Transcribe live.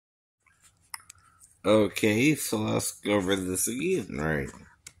Okay, so let's go over this again, right?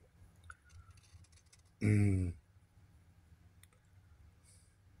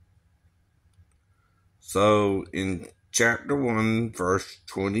 So in chapter 1, verse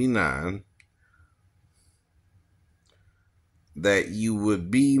 29, that you would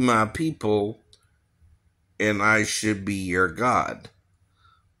be my people and I should be your God.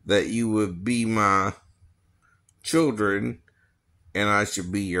 That you would be my children and I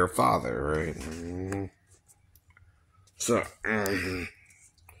should be your father, right? So,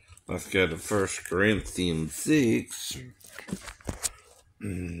 let's go to 1 Corinthians 6.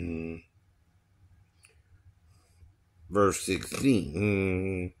 Verse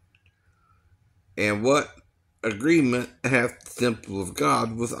 16. And what agreement hath the temple of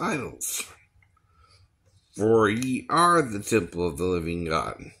God with idols? For ye are the temple of the living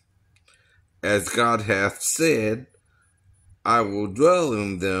God. As God hath said, I will dwell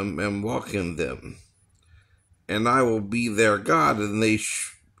in them and walk in them. And I will be their God, and they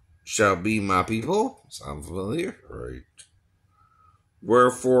shall be my people. Sound familiar? Right.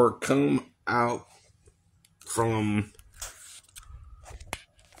 Wherefore come out from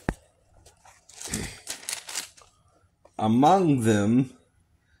among them,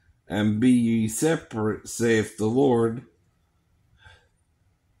 and be ye separate, saith the Lord,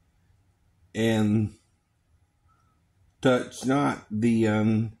 and touch not the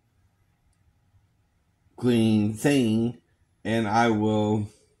unclean thing, and I will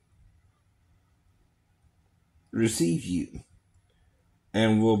receive you,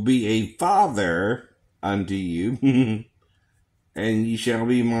 and will be a father unto you, and ye shall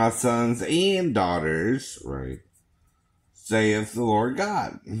be my sons and daughters, right, saith the Lord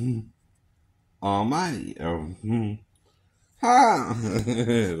God Almighty.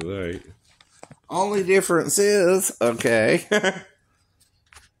 Right. Only difference is, okay,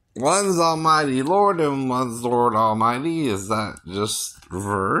 one's Almighty Lord and one's Lord Almighty. Is that just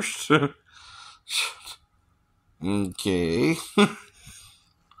reversed? Okay.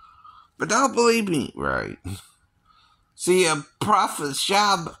 But don't believe me, right? See, a prophet's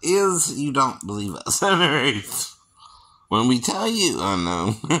job is you don't believe us. When we tell you, I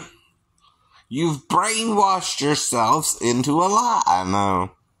know. You've brainwashed yourselves into a lie, I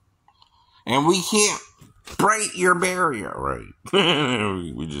know. And we can't break your barrier, right?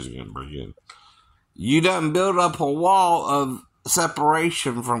 We just can't break it. You done build up a wall of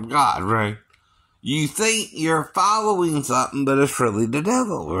separation from God, right? You think you're following something, but it's really the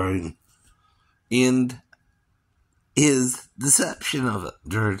devil, right? And his deception of it,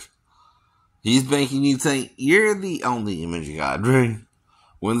 right? He's making you think you're the only image of God, right?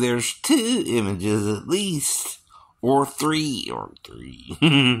 When there's two images at least, or three,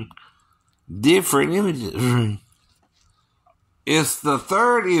 different images, right? It's the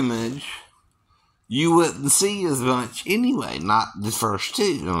third image you wouldn't see as much anyway, not the first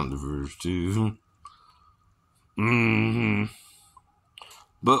two.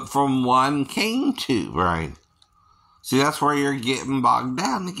 But from one came two, right? See, that's where you're getting bogged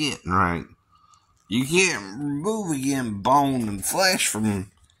down again, right? You can't remove again bone and flesh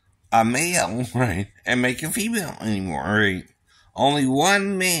from a male, right, and make a female anymore, right? Only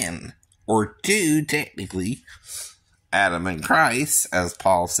one man, or two technically, Adam and Christ, as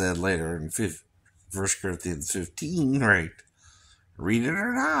Paul said later in 1 Corinthians 15, right? Read it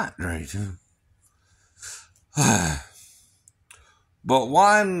or not, right? But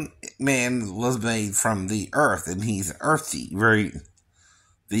one man was made from the earth, and he's earthy, right?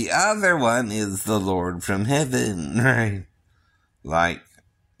 The other one is the Lord from heaven, right? Like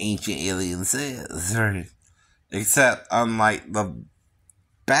Ancient Alien says, right? Except unlike the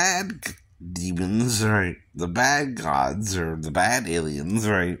bad demons, right? The bad gods, or the bad aliens,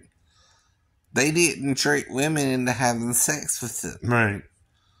 right? They didn't trick women into having sex with them, right?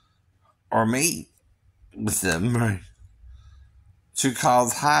 Or mate with them, right? To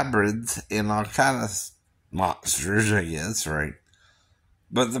cause hybrids and all kind of monsters, I guess, right?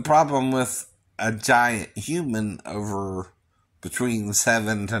 But the problem with a giant human over between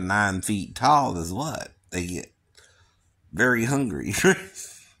 7 to 9 feet tall is what? They get very hungry.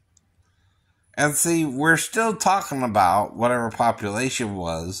 And see, we're still talking about whatever population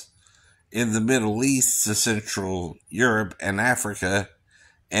was in the Middle East to Central Europe and Africa,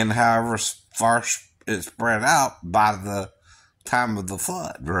 and however far it spread out by the time of the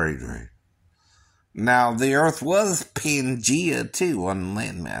flood, right? Now, the Earth was Pangea, too, on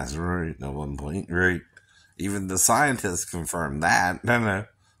landmass, right, at one point, right? Even the scientists confirmed that,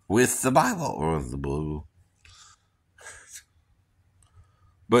 with the Bible, or the blue.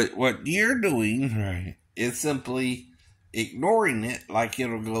 But what you're doing, right, is simply ignoring it like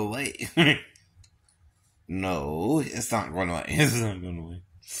it'll go away. No, it's not going away. It's not going away.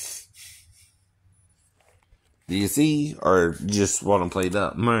 Do you see? Or just want to play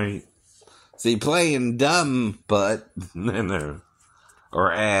dumb, right? See, playing dumb, but, no.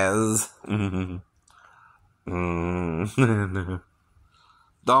 Or as, no.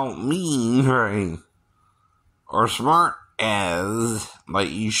 Don't mean, right? Or smart as, like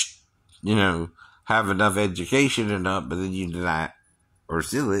have enough education enough, but then you deny it. Or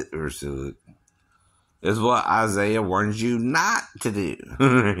seal it. Is what Isaiah warns you not to do.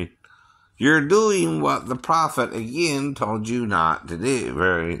 You're doing what the prophet again told you not to do.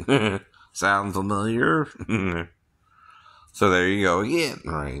 Right? Sound familiar? So there you go again,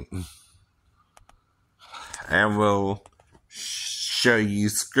 right? And we'll show you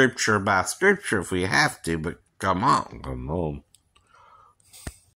scripture by scripture if we have to, but come on.